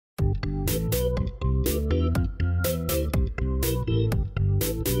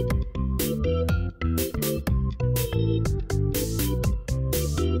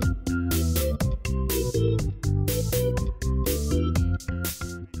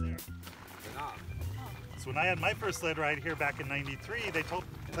So when I had my first sled ride here back in '93, they told,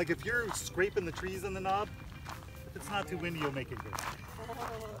 like, if you're scraping the trees in the knob, if it's not too windy, you'll make it good.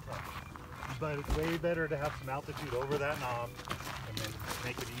 But it's way better to have some altitude over that knob and then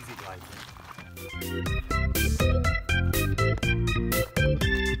make it easy gliding.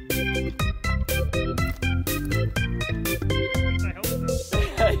 I hope so.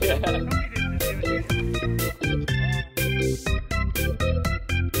 Yeah.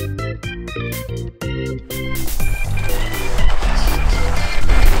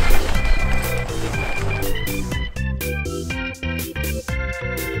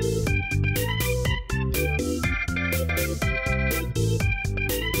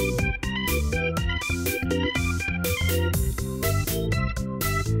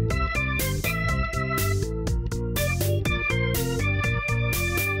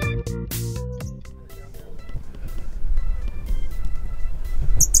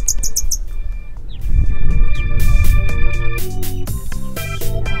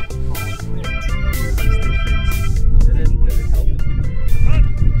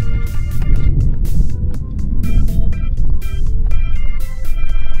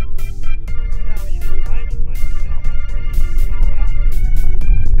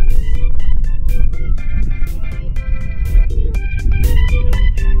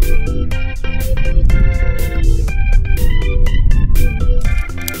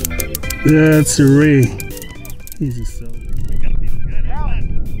 That's Ray. He's a soul.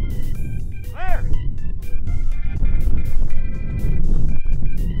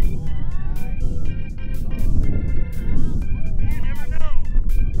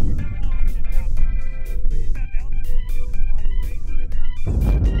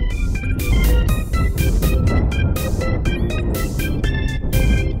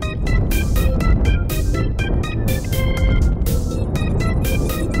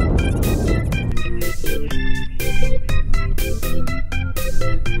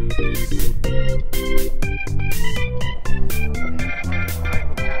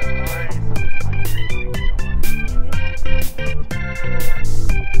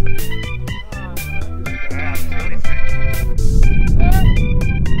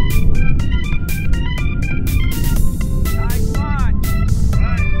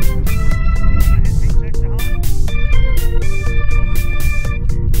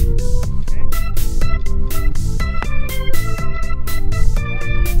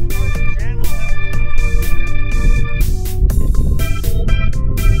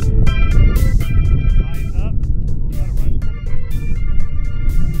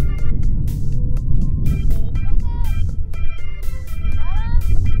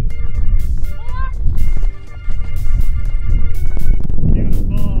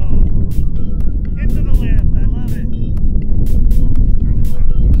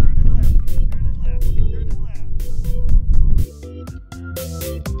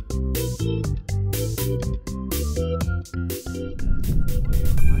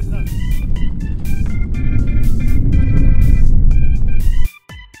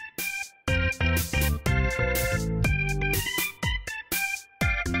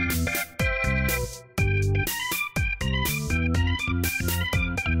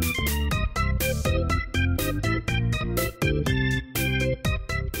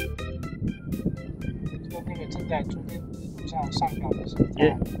在中间向上飘的是吧？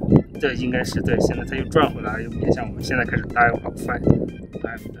对，应该是对。现在它又转回来，又面向我们。现在开始 dive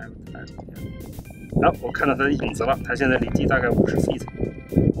dive。然后我看到它的影子了，它现在离地大概50 feet。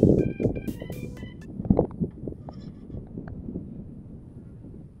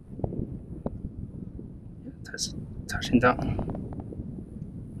它升降。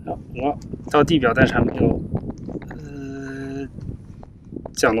好，我到地表，但是还没有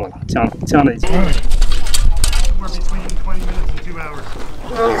降落了，降了已经。We're between 20 minutes and 2 hours.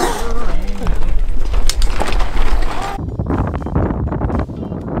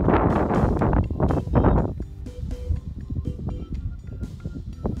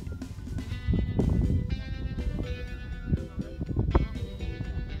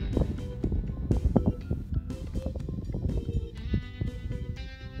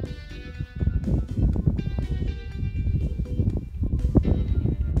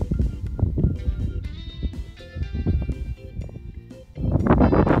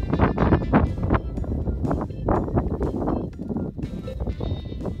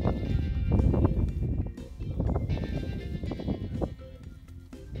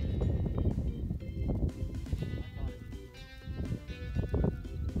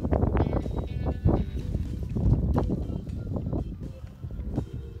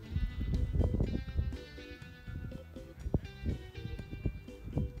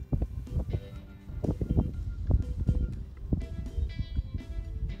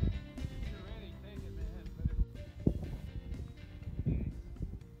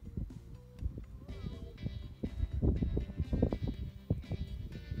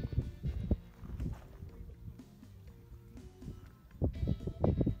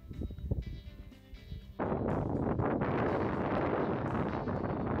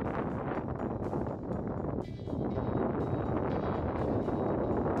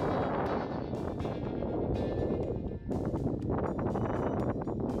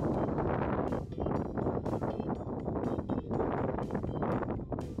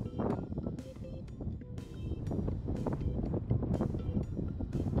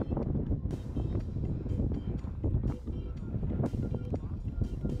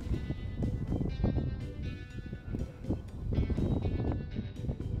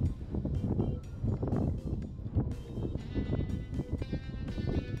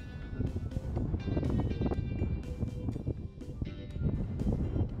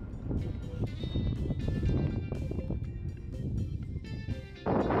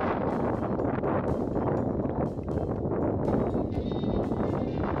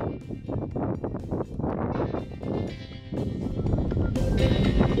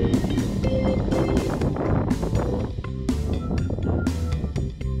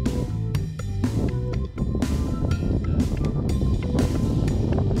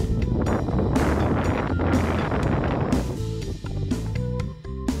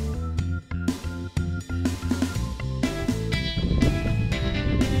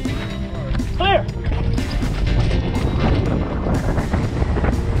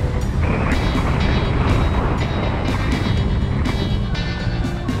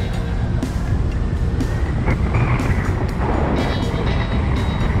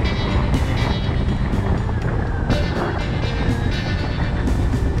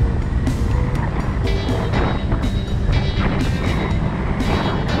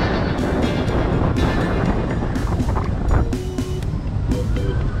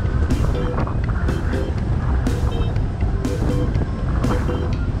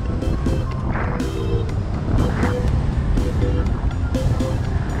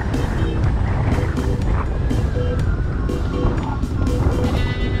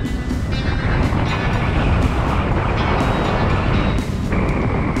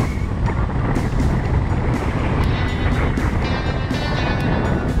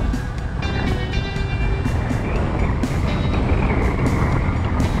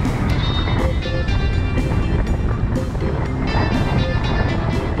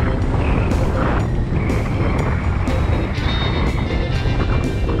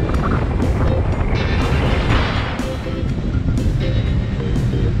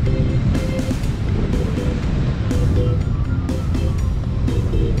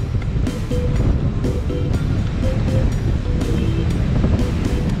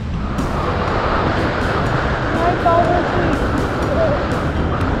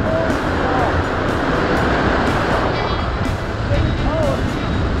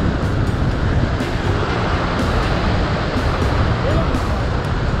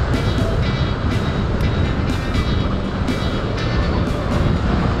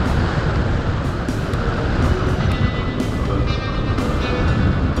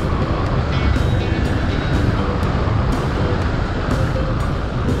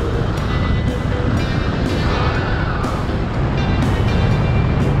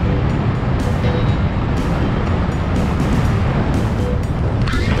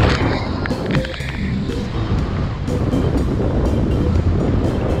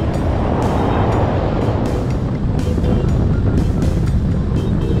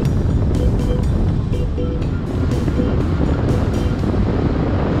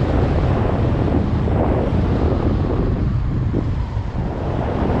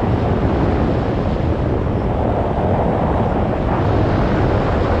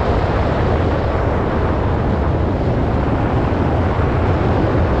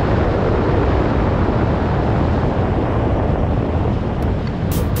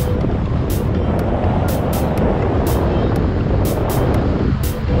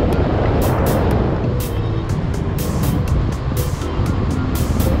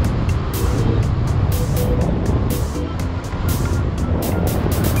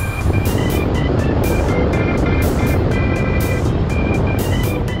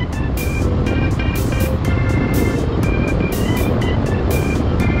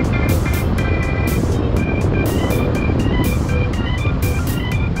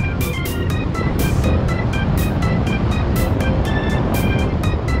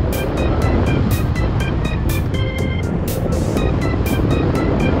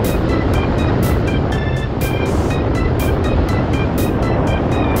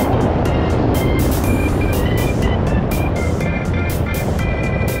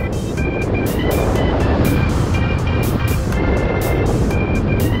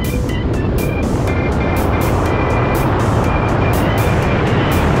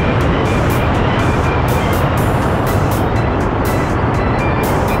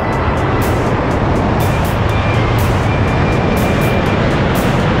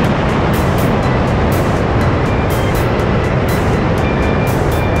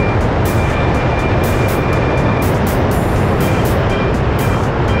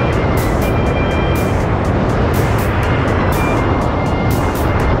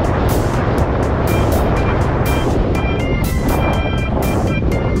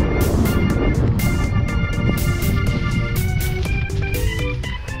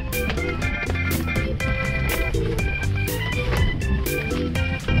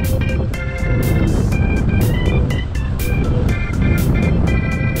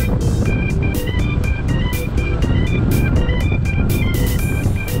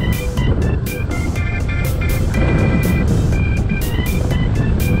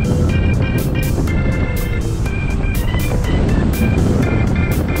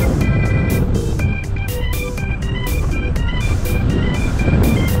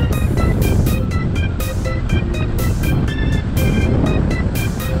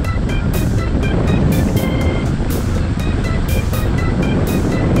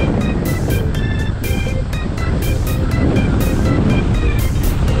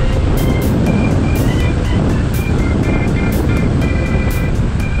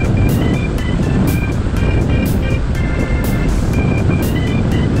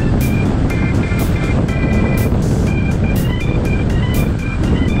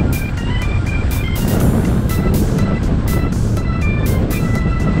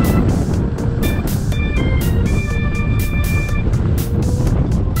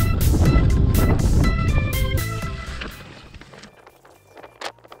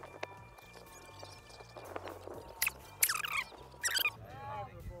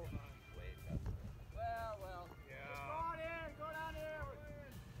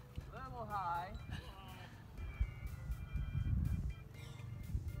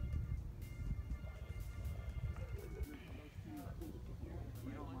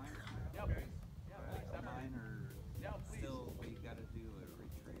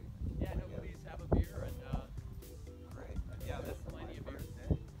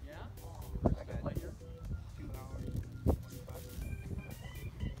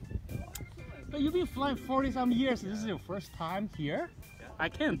 But you've been flying 40-some years. This is your first time here? Yeah. I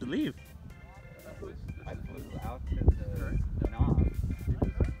can't believe. I flew out to the knob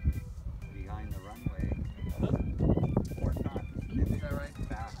behind the runway 4 times. Is that right?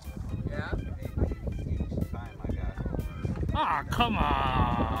 Fast. Yeah. Each time I got over. Ah, come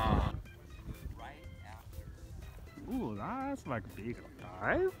on! Right after. Ooh, that's like a big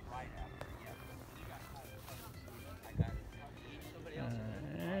dive. Right after. Yeah. I got it.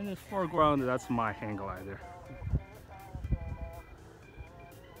 And in the foreground, that's my hang glider.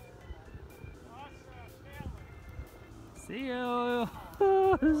 See you!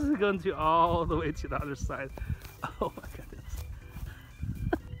 This is going to all the way to the other side. Oh my goodness.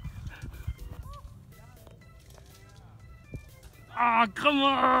 Ah, come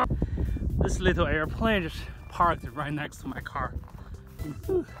on! This little airplane just parked right next to my car.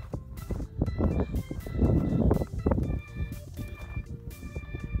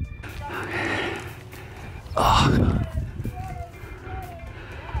 Oh.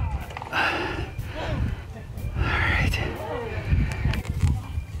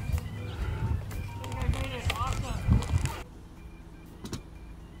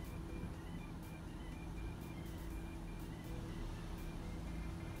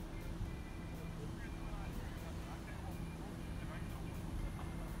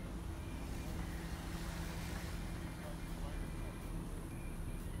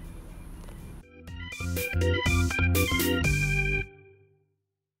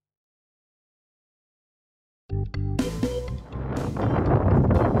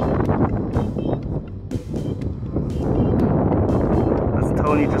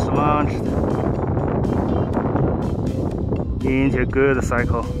 Tony just launched into a good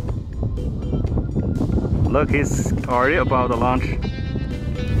cycle. Look, he's already above the launch.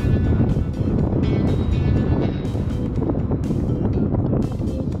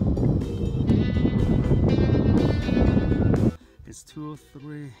 It's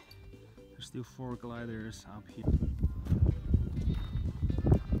 2:03. There's still 4 gliders up here.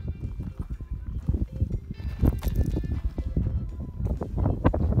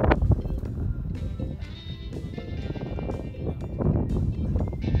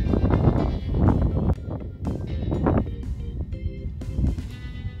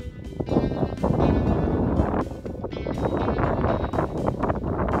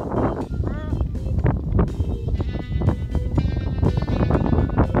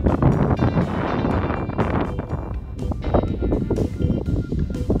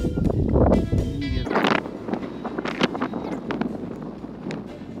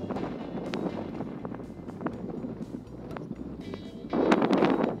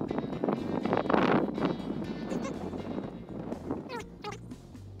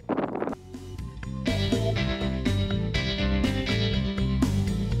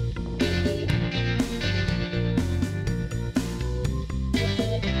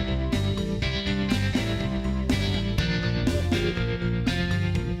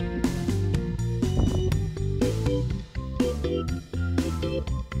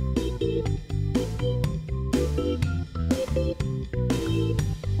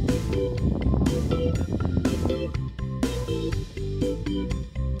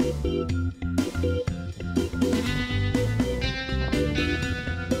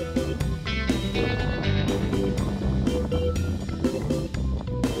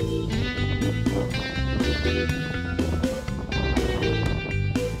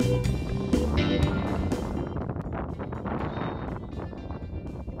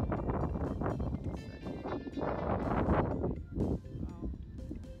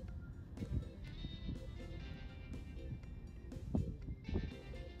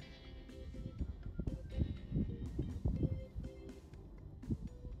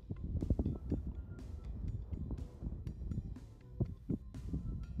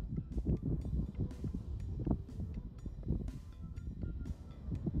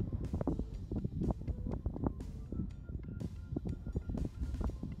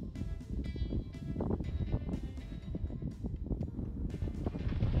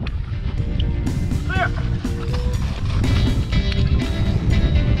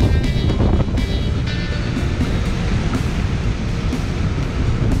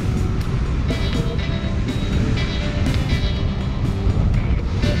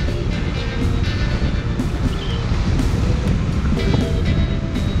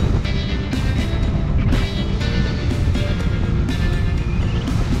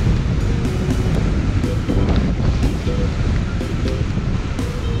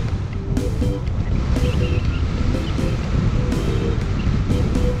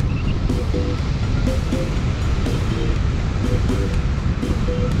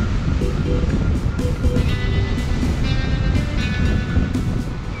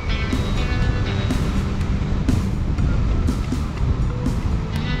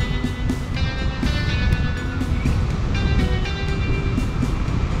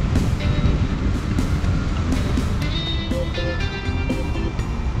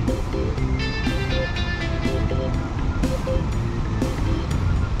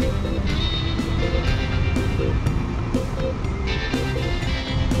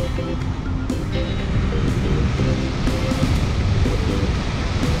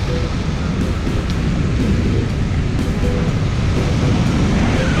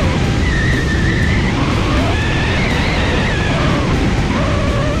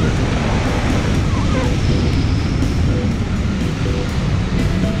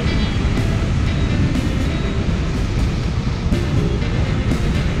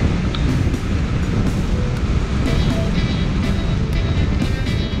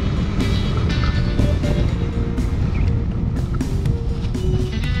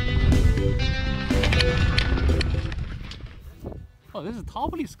 Oh, this is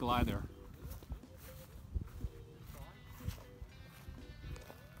topless glider.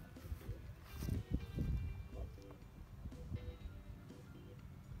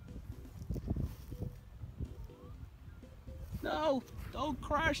 No, don't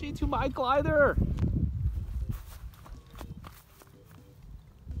crash into my glider.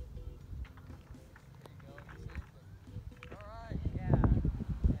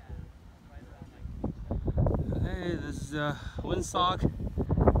 Hey, this is a windsock,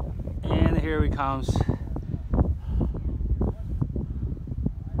 and here he comes.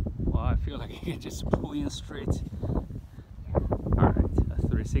 Well, I feel like he can just pull in straight. Alright,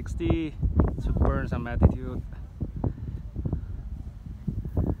 360 to burn some altitude.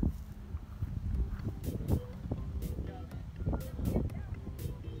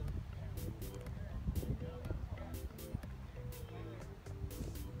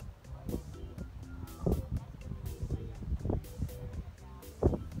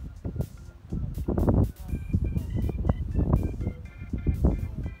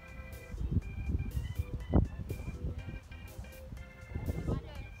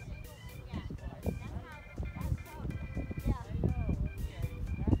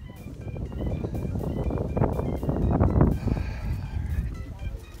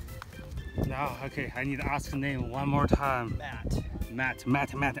 Now, okay, I need to ask the name one more time. Matt.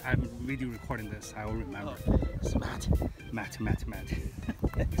 I'm video recording this. I will remember. It's Matt.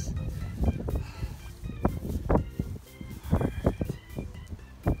 Thanks.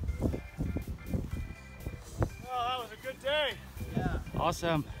 Well, that was a good day. Yeah.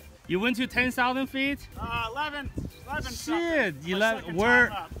 Awesome. You went to 10,000 feet? 11 Shit, something. 11. Where?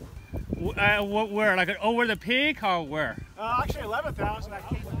 Where? Like over the peak or where? Actually 11,000. I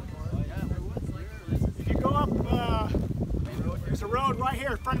came. If you go up, there's a road right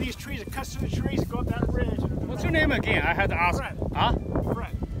here in front of these trees. It cuts through the trees and go up that ridge. What's your name again? I had to ask. Fred. Huh?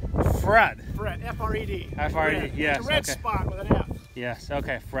 Fred. Fred. F-R-E-D. F-R-E-D. Yes. It's a red Okay. spot with an F. Yes.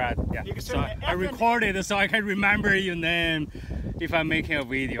 Okay. Fred. Yeah. You can So say I recorded so I can remember your name if I'm making a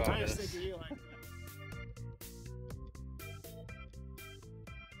video I of just this. think of you like.